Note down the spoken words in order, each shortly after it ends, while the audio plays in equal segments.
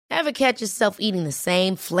Ever catch yourself eating the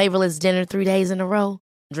same flavorless dinner 3 days in a row?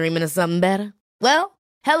 Dreaming of something better? Well,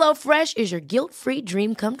 HelloFresh is your guilt-free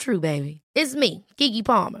dream come true, baby. It's me, Keke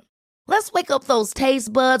Palmer. Let's wake up those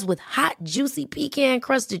taste buds with hot, juicy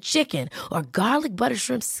pecan-crusted chicken or garlic butter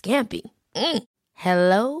shrimp scampi.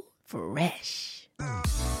 Hello Fresh.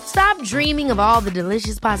 Stop dreaming of all the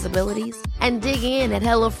delicious possibilities and dig in at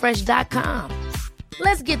HelloFresh.com.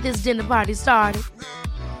 Let's get this dinner party started.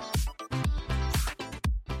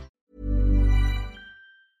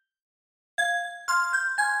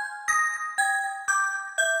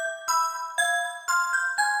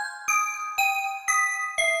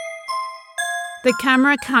 The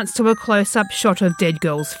camera cuts to a close-up shot of dead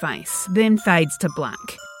girl's face, then fades to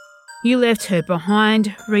black. You left her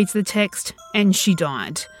behind, reads the text, and she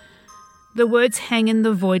died. The words hang in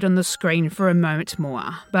the void on the screen for a moment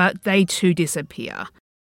more, but they too disappear.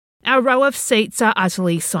 Our row of seats are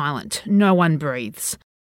utterly silent. No one breathes.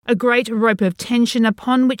 A great rope of tension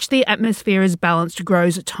upon which the atmosphere is balanced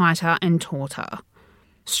grows tighter and tauter.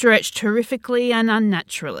 Stretched horrifically and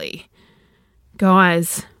unnaturally.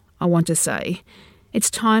 Guys, I want to say,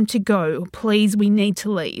 it's time to go. Please, we need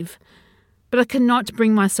to leave. But I cannot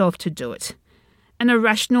bring myself to do it. An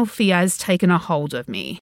irrational fear has taken a hold of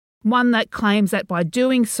me. One that claims that by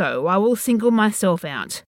doing so, I will single myself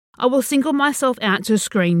out. I will single myself out to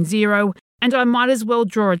screen zero, and I might as well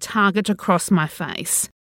draw a target across my face.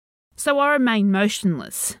 So I remain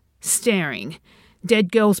motionless, staring.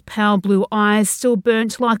 Dead girl's pale blue eyes still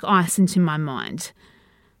burnt like ice into my mind.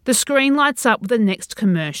 The screen lights up with the next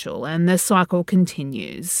commercial, and the cycle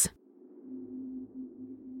continues.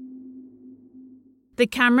 The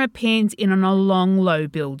camera pans in on a long, low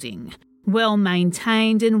building, well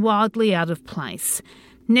maintained and wildly out of place,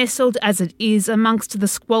 nestled as it is amongst the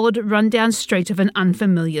squalid, run-down street of an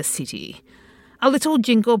unfamiliar city. A little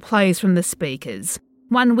jingle plays from the speakers,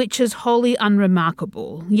 one which is wholly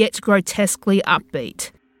unremarkable, yet grotesquely upbeat.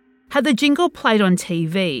 Had the jingle played on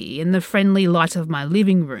TV in the friendly light of my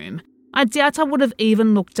living room, I doubt I would have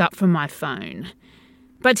even looked up from my phone.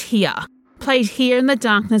 But here, played here in the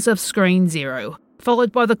darkness of screen zero,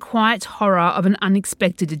 followed by the quiet horror of an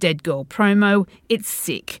unexpected dead girl promo, it's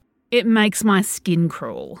sick. It makes my skin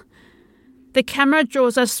crawl. The camera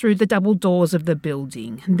draws us through the double doors of the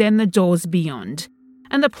building, then the doors beyond,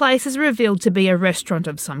 and the place is revealed to be a restaurant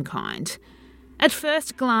of some kind. At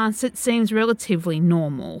first glance, it seems relatively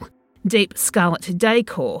normal. Deep scarlet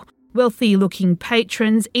decor, wealthy-looking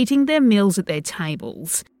patrons eating their meals at their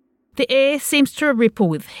tables. The air seems to ripple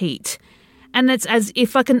with heat, and it's as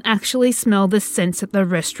if I can actually smell the scents that the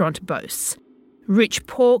restaurant boasts. Rich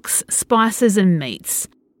porks, spices and meats.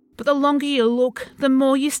 But the longer you look, the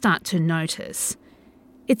more you start to notice.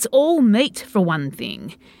 It's all meat, for one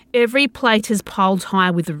thing. Every plate is piled high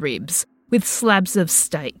with ribs, with slabs of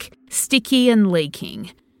steak, sticky and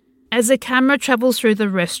leaking. As the camera travels through the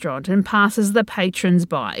restaurant and passes the patrons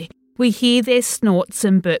by, we hear their snorts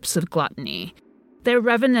and burps of gluttony. Their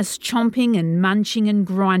ravenous chomping and munching and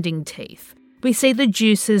grinding teeth. We see the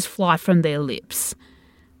juices fly from their lips.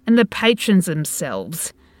 And the patrons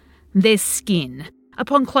themselves. Their skin,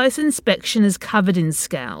 upon close inspection, is covered in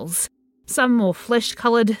scales. Some more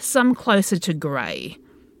flesh-coloured, some closer to grey.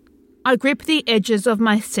 I grip the edges of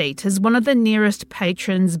my seat as one of the nearest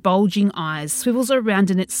patrons' bulging eyes swivels around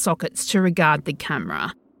in its sockets to regard the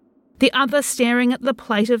camera. The other staring at the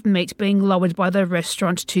plate of meat being lowered by the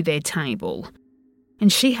restaurant to their table.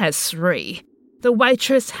 And she has 3. The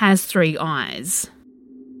waitress has 3 eyes.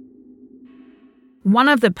 One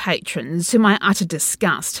of the patrons, to my utter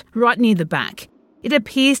disgust, right near the back, it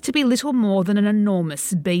appears to be little more than an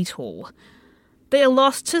enormous beetle. They are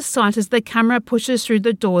lost to sight as the camera pushes through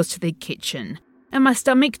the doors to the kitchen, and my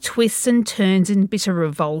stomach twists and turns in bitter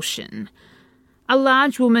revulsion. A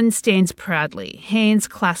large woman stands proudly, hands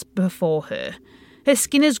clasped before her. Her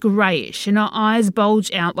skin is greyish and her eyes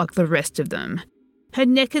bulge out like the rest of them. Her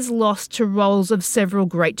neck is lost to rolls of several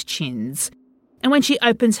great chins, and when she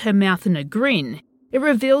opens her mouth in a grin, it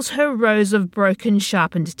reveals her rows of broken,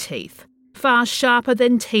 sharpened teeth, far sharper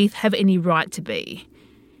than teeth have any right to be.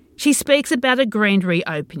 She speaks about a grand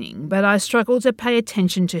reopening, but I struggle to pay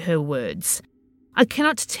attention to her words. I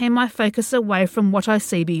cannot tear my focus away from what I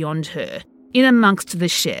see beyond her, in amongst the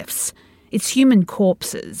chefs. It's human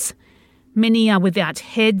corpses. Many are without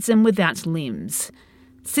heads and without limbs.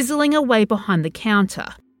 Sizzling away behind the counter,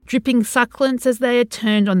 dripping succulents as they are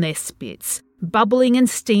turned on their spits, bubbling and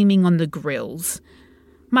steaming on the grills.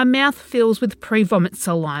 My mouth fills with pre-vomit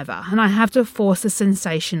saliva, and I have to force the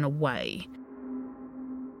sensation away.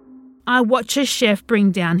 I watch a chef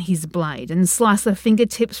bring down his blade and slice the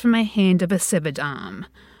fingertips from a hand of a severed arm.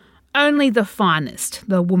 Only the finest,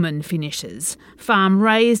 the woman finishes,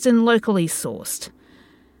 farm-raised and locally sourced.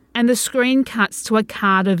 And the screen cuts to a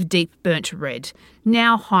card of deep burnt red.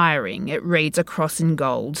 Now hiring, it reads across in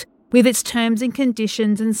gold, with its terms and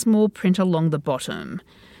conditions in small print along the bottom.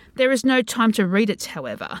 There is no time to read it,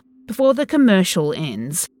 however, before the commercial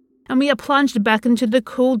ends, and we are plunged back into the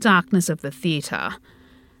cool darkness of the theatre.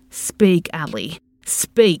 Speak, Ali.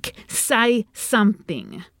 Speak. Say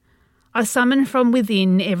something. I summon from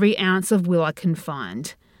within every ounce of will I can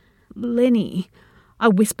find. Lenny, I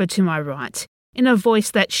whisper to my right, in a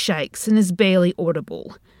voice that shakes and is barely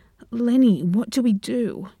audible. Lenny, what do we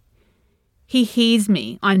do? He hears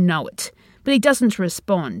me, I know it, but he doesn't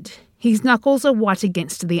respond. His knuckles are white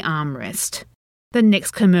against the armrest. The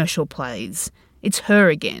next commercial plays. It's her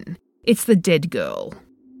again. It's the dead girl.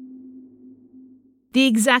 The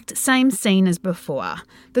exact same scene as before,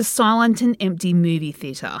 the silent and empty movie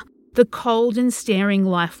theatre, the cold and staring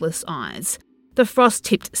lifeless eyes, the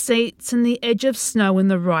frost-tipped seats and the edge of snow in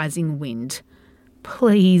the rising wind.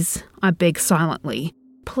 Please, I beg silently,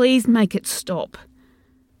 please make it stop.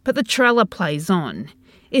 But the trailer plays on,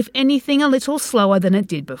 if anything a little slower than it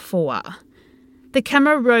did before. The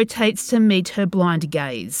camera rotates to meet her blind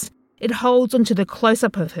gaze. It holds onto the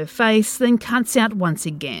close-up of her face, then cuts out once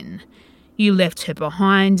again. You left her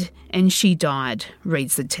behind, and she died,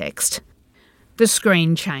 reads the text. The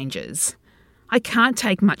screen changes. I can't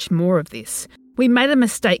take much more of this. We made a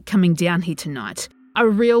mistake coming down here tonight. A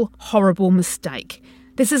real horrible mistake.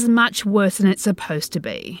 This is much worse than it's supposed to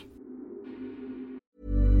be.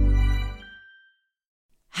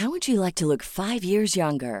 How would you like to look 5 years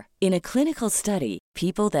younger? In a clinical study,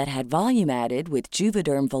 people that had volume added with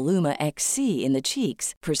Juvederm Voluma XC in the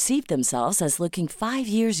cheeks perceived themselves as looking 5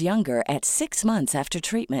 years younger at 6 months after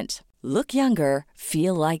treatment. Look younger,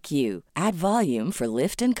 feel like you. Add volume for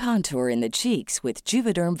lift and contour in the cheeks with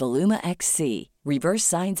Juvederm Voluma XC. Reverse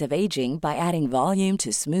signs of aging by adding volume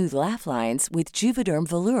to smooth laugh lines with Juvederm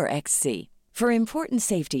Volure XC. For important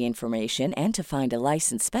safety information and to find a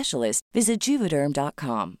licensed specialist, visit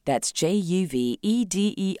Juvederm.com. That's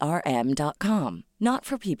JUVEDERM.com. Not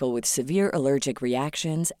for people with severe allergic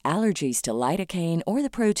reactions, allergies to lidocaine, or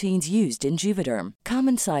the proteins used in Juvederm.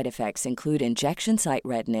 Common side effects include injection site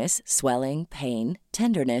redness, swelling, pain,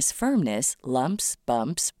 tenderness, firmness, lumps,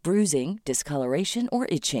 bumps, bruising, discoloration, or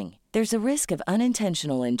itching. There's a risk of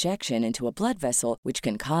unintentional injection into a blood vessel, which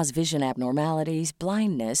can cause vision abnormalities,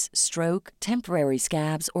 blindness, stroke, temporary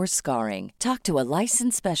scabs, or scarring. Talk to a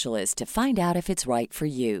licensed specialist to find out if it's right for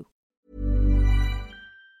you.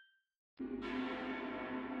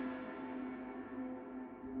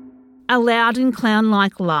 A loud and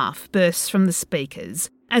clown-like laugh bursts from the speakers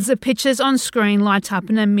as the pictures on screen light up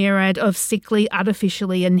in a myriad of sickly,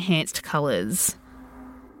 artificially enhanced colours.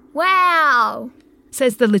 Wow!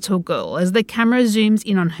 Says the little girl as the camera zooms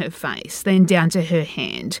in on her face, then down to her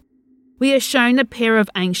hand. We are shown a pair of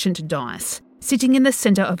ancient dice, sitting in the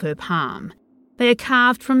centre of her palm. They are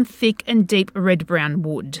carved from thick and deep red-brown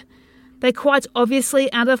wood. They're quite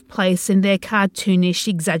obviously out of place in their cartoonish,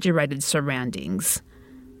 exaggerated surroundings.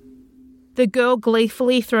 The girl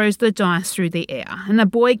gleefully throws the dice through the air, and the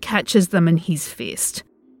boy catches them in his fist.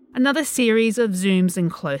 Another series of zooms and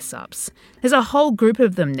close-ups. There's a whole group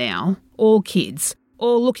of them now, all kids,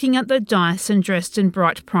 all looking at the dice and dressed in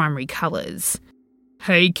bright primary colours.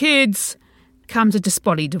 "Hey kids," comes a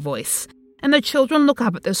disembodied voice, and the children look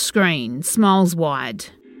up at the screen, smiles wide.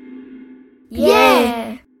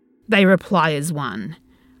 Yeah! They reply as one.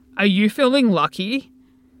 "Are you feeling lucky?"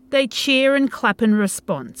 They cheer and clap in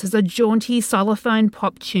response as a jaunty xylophone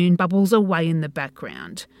pop tune bubbles away in the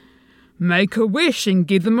background. "Make a wish and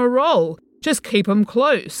give them a roll. Just keep 'em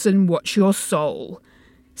close and watch your soul,"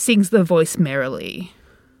 sings the voice merrily.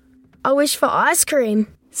 I wish for ice cream,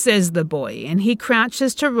 says the boy, and he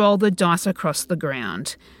crouches to roll the dice across the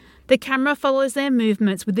ground. The camera follows their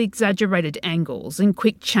movements with exaggerated angles and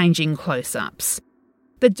quick changing close-ups.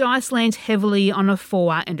 The dice land heavily on a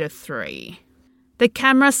 4 and a 3. The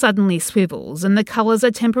camera suddenly swivels and the colours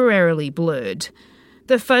are temporarily blurred.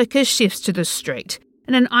 The focus shifts to the street,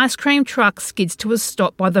 and an ice cream truck skids to a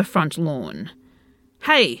stop by the front lawn.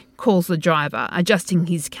 "Hey," calls the driver, adjusting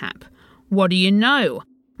his cap. "What do you know?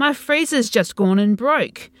 My freezer's just gone and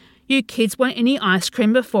broke. You kids want any ice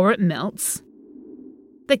cream before it melts?"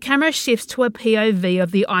 The camera shifts to a POV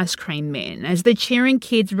of the ice cream man as the cheering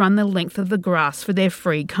kids run the length of the grass for their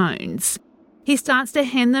free cones. He starts to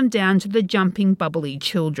hand them down to the jumping, bubbly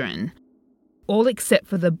children. All except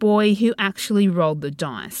for the boy who actually rolled the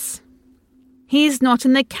dice. He is not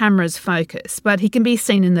in the camera's focus, but he can be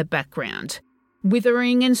seen in the background,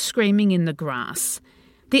 withering and screaming in the grass.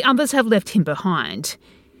 The others have left him behind.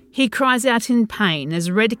 He cries out in pain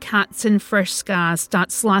as red cuts and fresh scars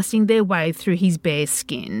start slicing their way through his bare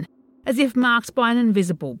skin, as if marked by an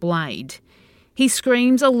invisible blade. His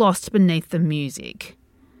screams are lost beneath the music.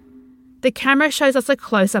 The camera shows us a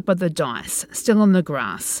close-up of the dice, still on the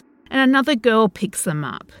grass, and another girl picks them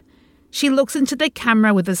up. She looks into the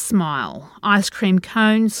camera with a smile, ice cream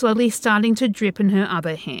cone slowly starting to drip in her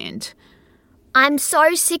other hand. I'm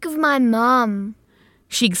so sick of my mum,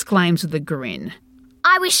 she exclaims with a grin.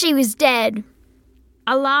 I wish she was dead.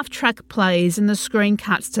 A laugh track plays and the screen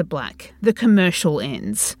cuts to black. The commercial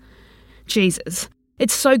ends. Jesus,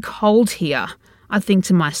 it's so cold here, I think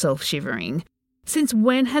to myself, shivering. Since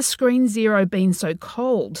when has Screen Zero been so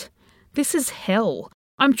cold? This is hell.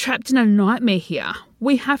 I'm trapped in a nightmare here.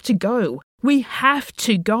 We have to go. We have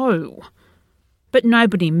to go. But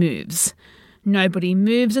nobody moves. Nobody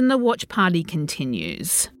moves and the watch party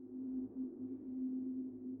continues.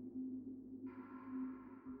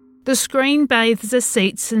 The screen bathes the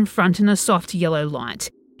seats in front in a soft yellow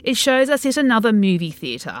light. It shows us yet another movie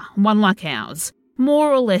theatre, one like ours,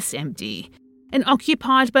 more or less empty, and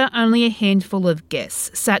occupied by only a handful of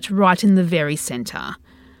guests, sat right in the very centre.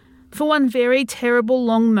 For one very terrible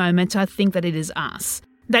long moment I think that it is us,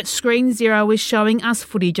 that Screen Zero is showing us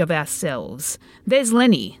footage of ourselves. There's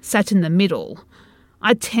Lenny, sat in the middle.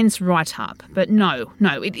 I tense right up, but no,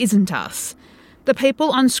 it isn't us. The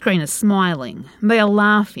people on screen are smiling, they are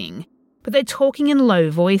laughing, but they're talking in low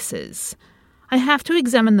voices. I have to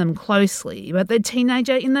examine them closely, but the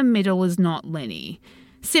teenager in the middle is not Lenny.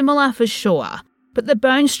 Similar for sure, but the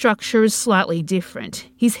bone structure is slightly different.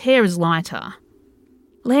 His hair is lighter.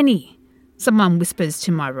 Lenny, someone whispers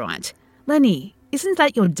to my right. Lenny, isn't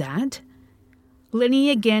that your dad? Lenny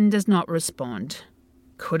again does not respond.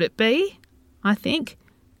 Could it be? I think.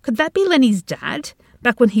 Could that be Lenny's dad,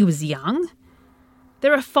 back when he was young?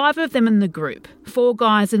 There are 5 of them in the group, 4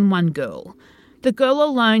 guys and 1 girl. The girl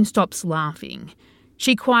alone stops laughing.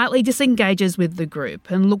 She quietly disengages with the group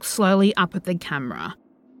and looks slowly up at the camera,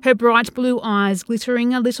 her bright blue eyes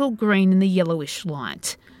glittering a little green in the yellowish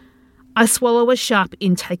light. I swallow a sharp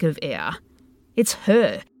intake of air. It's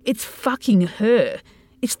her. It's fucking her.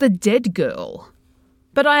 It's the dead girl.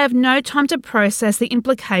 But I have no time to process the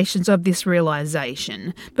implications of this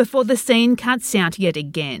realisation before the scene cuts out yet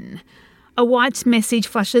again. A white message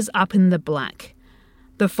flashes up in the black.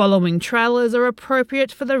 The following trailers are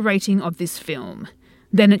appropriate for the rating of this film.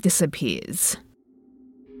 Then it disappears.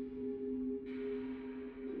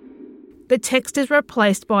 The text is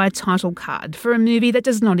replaced by a title card for a movie that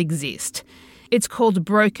does not exist. It's called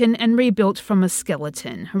Broken and Rebuilt from a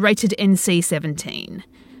Skeleton, rated NC-17.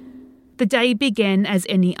 The day began as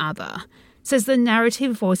any other, says the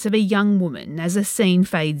narrative voice of a young woman as a scene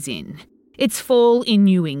fades in. It's fall in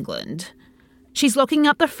New England. She's locking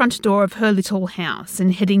up the front door of her little house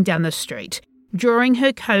and heading down the street, drawing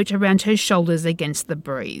her coat around her shoulders against the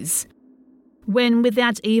breeze. When,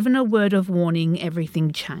 without even a word of warning,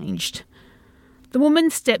 everything changed. The woman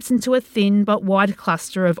steps into a thin but wide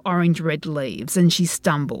cluster of orange-red leaves and she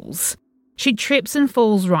stumbles. She trips and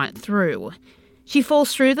falls right through. She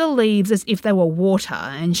falls through the leaves as if they were water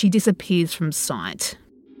and she disappears from sight.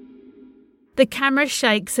 The camera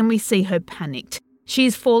shakes and we see her panicked. She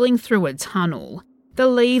is falling through a tunnel, the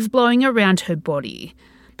leaves blowing around her body.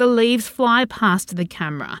 The leaves fly past the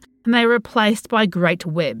camera and they are replaced by great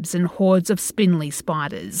webs and hordes of spindly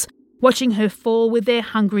spiders, watching her fall with their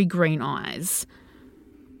hungry green eyes.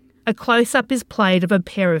 A close-up is played of a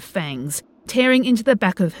pair of fangs tearing into the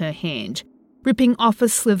back of her hand, ripping off a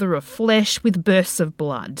slither of flesh with bursts of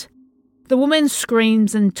blood. The woman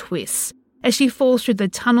screams and twists. As she falls through the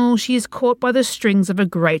tunnel, she is caught by the strings of a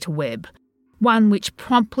great web, one which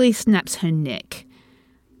promptly snaps her neck.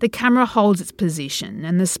 The camera holds its position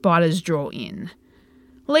and the spiders draw in.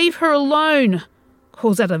 "Leave her alone!"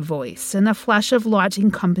 calls out a voice, and a flash of light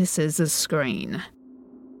encompasses the screen.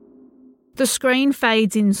 The screen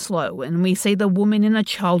fades in slow and we see the woman in a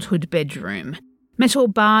childhood bedroom. Metal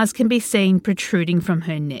bars can be seen protruding from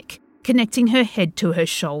her neck, connecting her head to her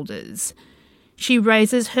shoulders. She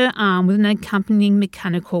raises her arm with an accompanying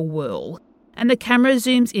mechanical whirl, and the camera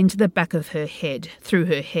zooms into the back of her head, through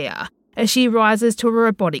her hair, as she rises to a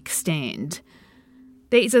robotic stand.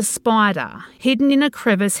 There is a spider, hidden in a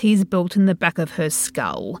crevice he's built in the back of her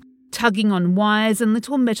skull, tugging on wires and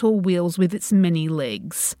little metal wheels with its many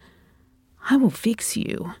legs. "I will fix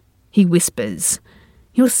you," he whispers.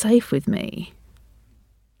 "You're safe with me."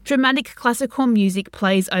 Dramatic classical music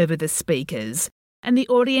plays over the speakers, and the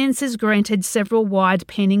audience is granted several wide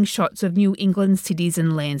panning shots of New England cities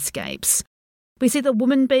and landscapes. We see the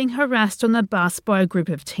woman being harassed on the bus by a group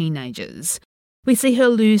of teenagers. We see her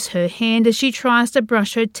lose her hand as she tries to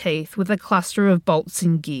brush her teeth with a cluster of bolts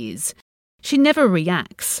and gears. She never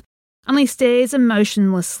reacts, only stares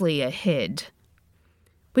emotionlessly ahead.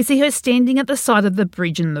 We see her standing at the side of the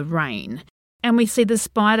bridge in the rain, and we see the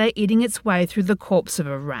spider eating its way through the corpse of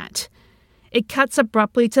a rat. It cuts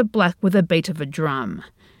abruptly to black with a beat of a drum.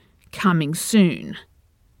 Coming soon.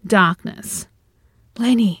 Darkness.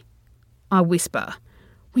 "Lenny," I whisper.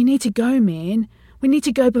 "We need to go, man. We need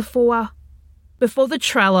to go before the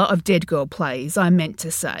trailer of Dead Girl plays, I meant to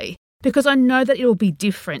say, because I know that it'll be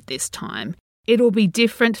different this time. It'll be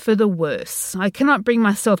different for the worse. I cannot bring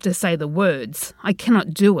myself to say the words. I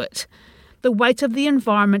cannot do it. The weight of the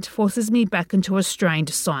environment forces me back into a strained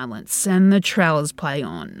silence, and the trailers play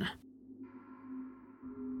on.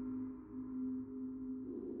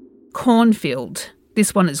 Cornfield,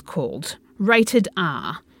 this one is called, rated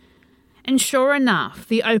R. And sure enough,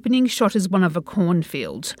 the opening shot is one of a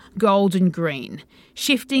cornfield, gold and green,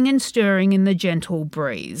 shifting and stirring in the gentle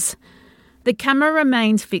breeze. The camera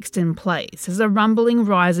remains fixed in place as a rumbling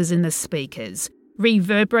rises in the speakers,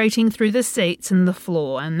 reverberating through the seats and the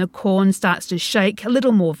floor, and the corn starts to shake a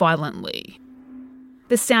little more violently.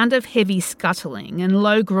 The sound of heavy scuttling and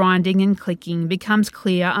low grinding and clicking becomes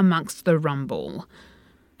clear amongst the rumble.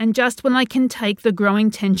 And just when I can take the growing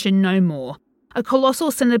tension no more, a colossal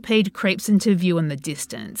centipede creeps into view in the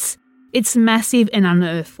distance. It's massive and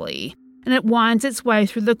unearthly, and it winds its way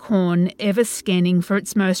through the corn, ever scanning for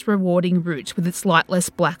its most rewarding root with its lightless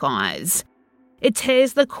black eyes. It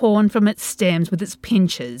tears the corn from its stems with its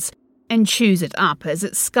pinchers and chews it up as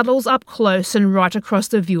it scuttles up close and right across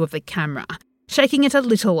the view of the camera, shaking it a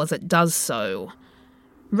little as it does so.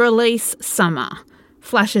 "Release summer,"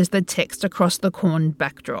 flashes the text across the corn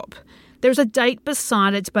backdrop. There's a date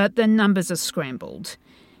beside it, but the numbers are scrambled.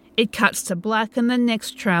 It cuts to black and the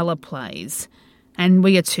next trailer plays. And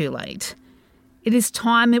we are too late. It is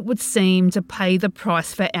time, it would seem, to pay the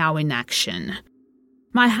price for our inaction.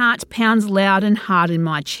 My heart pounds loud and hard in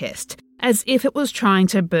my chest, as if it was trying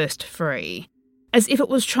to burst free, as if it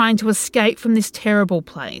was trying to escape from this terrible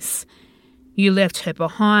place. You left her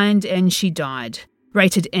behind and she died.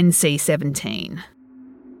 Rated NC-17.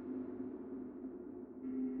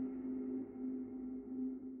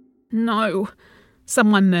 "No,"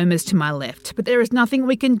 someone murmurs to my left, but there is nothing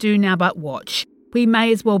we can do now but watch. We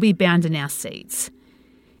may as well be bound in our seats.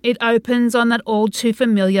 It opens on that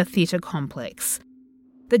all-too-familiar theatre complex.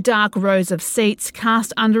 The dark rows of seats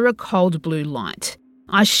cast under a cold blue light.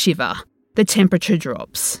 I shiver. The temperature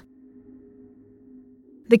drops.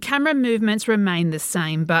 The camera movements remain the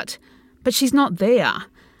same, but she's not there.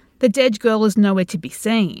 The dead girl is nowhere to be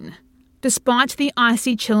seen. Despite the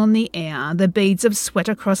icy chill in the air, the beads of sweat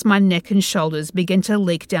across my neck and shoulders begin to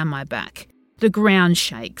leak down my back. The ground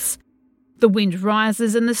shakes. The wind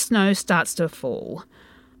rises and the snow starts to fall.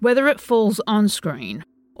 Whether it falls on screen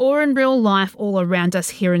or in real life all around us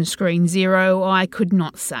here in Screen Zero, I could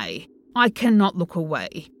not say. I cannot look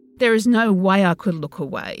away. There is no way I could look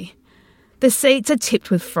away. The seats are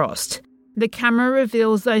tipped with frost. The camera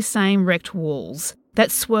reveals those same wrecked walls,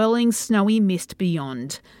 that swirling snowy mist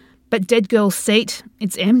beyond. But Dead Girl's seat,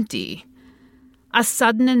 it's empty. A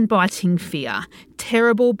sudden and biting fear,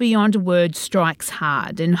 terrible beyond words, strikes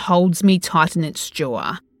hard and holds me tight in its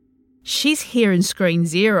jaw. She's here in Screen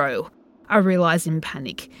Zero, I realise in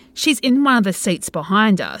panic. She's in one of the seats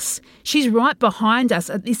behind us. She's right behind us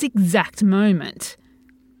at this exact moment.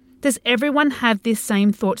 Does everyone have this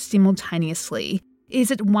same thought simultaneously?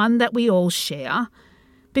 Is it one that we all share?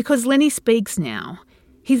 Because Lenny speaks now.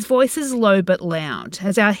 His voice is low but loud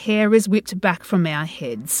as our hair is whipped back from our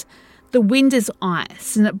heads. The wind is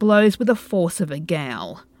ice and it blows with the force of a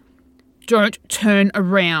gale. "Don't turn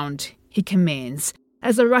around," he commands,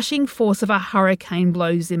 as the rushing force of a hurricane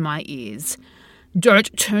blows in my ears.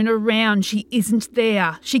 "Don't turn around, she isn't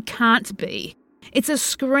there, she can't be. It's a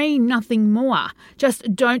screen, nothing more.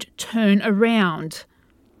 Just don't turn around."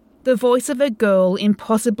 The voice of a girl,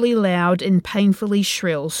 impossibly loud and painfully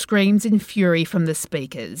shrill, screams in fury from the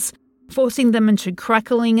speakers, forcing them into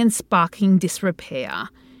crackling and sparking disrepair.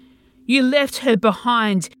 "You left her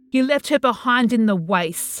behind. You left her behind in the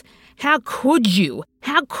wastes. How could you?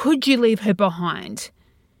 How could you leave her behind?"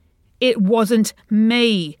 "It wasn't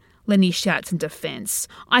me," Lenny shouts in defence.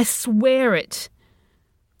 "I swear it."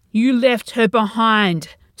 "You left her behind,"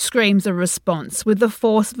 screams a response with the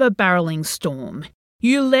force of a barrelling storm.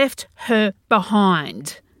 "You left her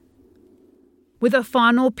behind." With a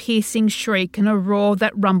final piercing shriek and a roar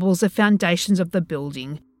that rumbles the foundations of the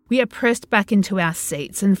building, we are pressed back into our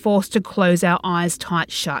seats and forced to close our eyes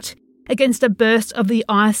tight shut against a burst of the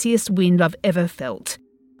iciest wind I've ever felt.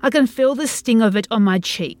 I can feel the sting of it on my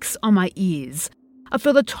cheeks, on my ears. I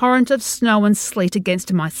feel the torrent of snow and sleet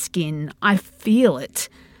against my skin. I feel it.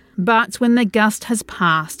 But when the gust has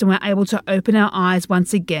passed and we're able to open our eyes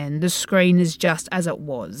once again, the screen is just as it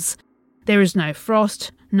was. There is no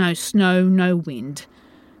frost, no snow, no wind.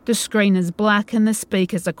 The screen is black and the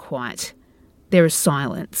speakers are quiet. There is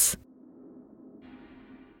silence.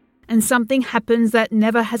 And something happens that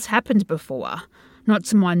never has happened before, not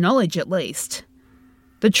to my knowledge at least.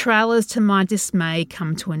 The trailers, to my dismay,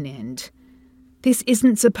 come to an end. This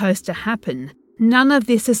isn't supposed to happen. None of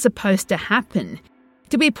this is supposed to happen.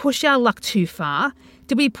 Did we push our luck too far?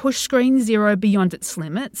 Did we push Screen Zero beyond its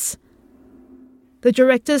limits? The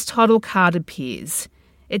director's title card appears.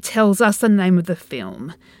 It tells us the name of the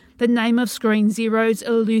film, the name of Screen Zero's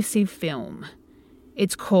elusive film.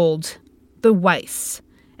 It's called The Wastes,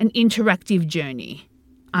 an interactive journey,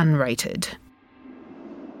 unrated.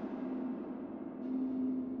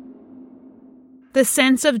 The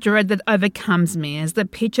sense of dread that overcomes me as the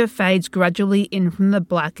picture fades gradually in from the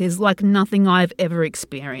black is like nothing I've ever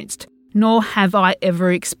experienced, nor have I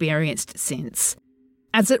ever experienced since.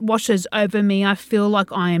 As it washes over me, I feel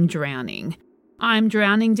like I am drowning. I am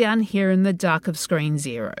drowning down here in the dark of Screen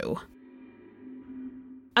Zero.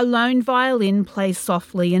 A lone violin plays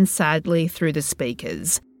softly and sadly through the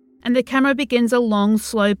speakers, and the camera begins a long,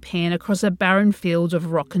 slow pan across a barren field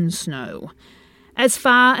of rock and snow. As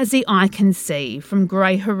far as the eye can see, from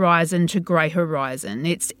grey horizon to grey horizon,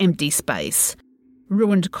 it's empty space.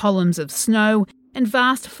 Ruined columns of snow and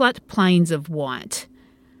vast flat plains of white.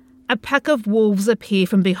 A pack of wolves appear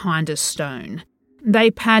from behind a stone.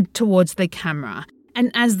 They pad towards the camera,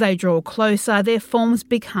 and as they draw closer, their forms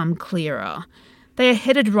become clearer. They are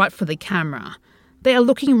headed right for the camera. They are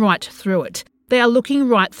looking right through it. They are looking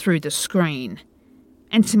right through the screen.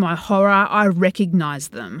 And to my horror, I recognise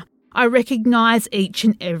them. I recognise each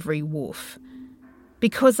and every wolf.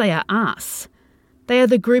 Because they are us. They are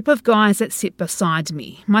the group of guys that sit beside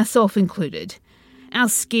me, myself included. Our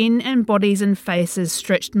skin and bodies and faces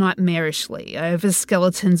stretched nightmarishly over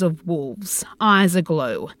skeletons of wolves, eyes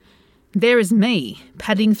aglow. There is me,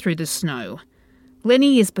 padding through the snow.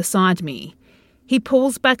 Lenny is beside me. He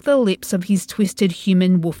pulls back the lips of his twisted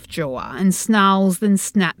human wolf jaw and snarls, then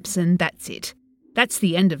snaps, and that's it. That's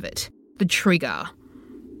the end of it. The trigger.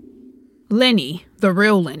 Lenny, the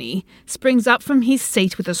real Lenny, springs up from his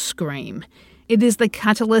seat with a scream. It is the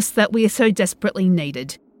catalyst that we so desperately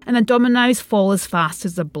needed, and the dominoes fall as fast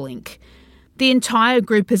as a blink. The entire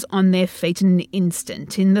group is on their feet in an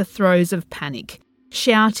instant, in the throes of panic,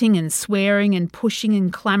 shouting and swearing and pushing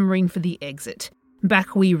and clamouring for the exit.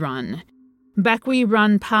 Back we run. Back we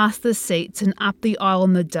run past the seats and up the aisle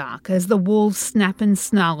in the dark as the wolves snap and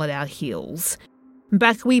snarl at our heels.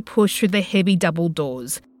 Back we push through the heavy double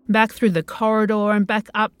doors, back through the corridor and back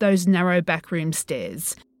up those narrow backroom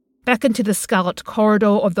stairs. Back into the scarlet corridor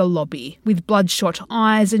of the lobby, with bloodshot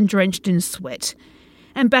eyes and drenched in sweat.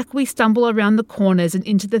 And back we stumble around the corners and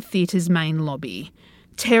into the theatre's main lobby.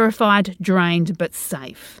 Terrified, drained, but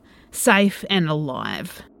safe. Safe and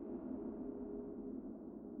alive.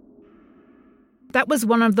 That was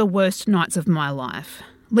one of the worst nights of my life.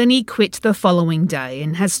 Lenny quit the following day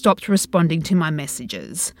and has stopped responding to my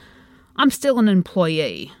messages. I'm still an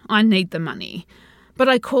employee. I need the money. But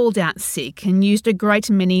I called out sick and used a great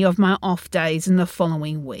many of my off days in the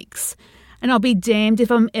following weeks. And I'll be damned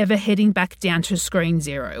if I'm ever heading back down to Screen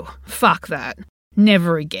Zero. Fuck that.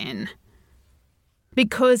 Never again.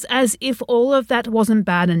 Because as if all of that wasn't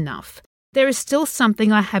bad enough, there is still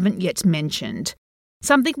something I haven't yet mentioned.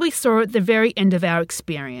 Something we saw at the very end of our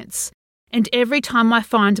experience. And every time I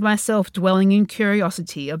find myself dwelling in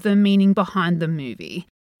curiosity of the meaning behind the movie,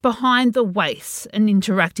 behind the wastes, an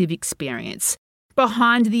interactive experience,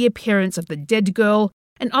 behind the appearance of the dead girl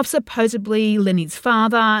and of supposedly Lenny's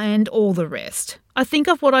father and all the rest, I think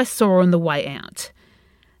of what I saw on the way out.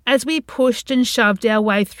 As we pushed and shoved our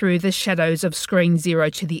way through the shadows of Screen Zero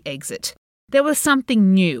to the exit, there was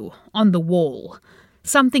something new on the wall.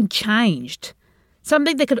 Something changed.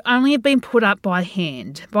 Something that could only have been put up by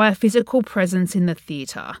hand, by a physical presence in the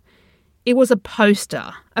theatre. It was a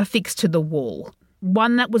poster affixed to the wall.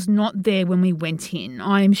 One that was not there when we went in,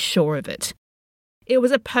 I am sure of it. It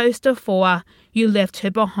was a poster for "You left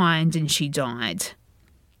her behind and she died."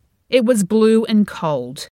 It was blue and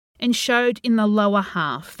cold, and showed in the lower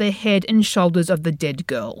half the head and shoulders of the dead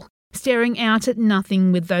girl, staring out at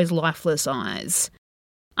nothing with those lifeless eyes.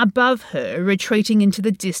 Above her, retreating into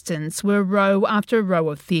the distance, were row after row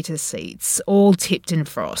of theatre seats, all tipped in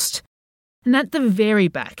frost. And at the very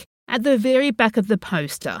back of the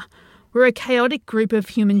poster, were a chaotic group of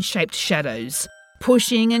human-shaped shadows,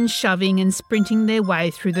 pushing and shoving and sprinting their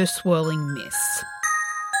way through the swirling mist.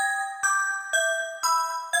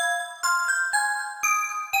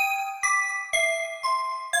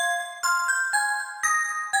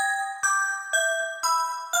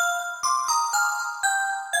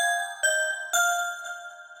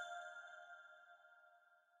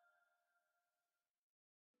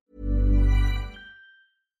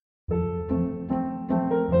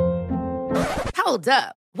 Hold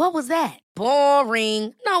up. What was that?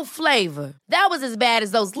 Boring. No flavor. That was as bad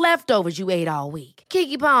as those leftovers you ate all week.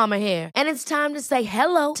 Keke Palmer here, and it's time to say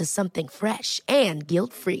hello to something fresh and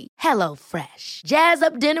guilt-free. Hello Fresh. Jazz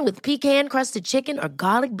up dinner with pecan-crusted chicken or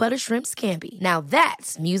garlic butter shrimp scampi. Now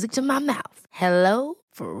that's music to my mouth. Hello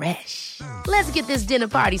Fresh. Let's get this dinner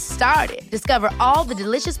party started. Discover all the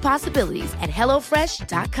delicious possibilities at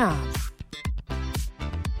HelloFresh.com.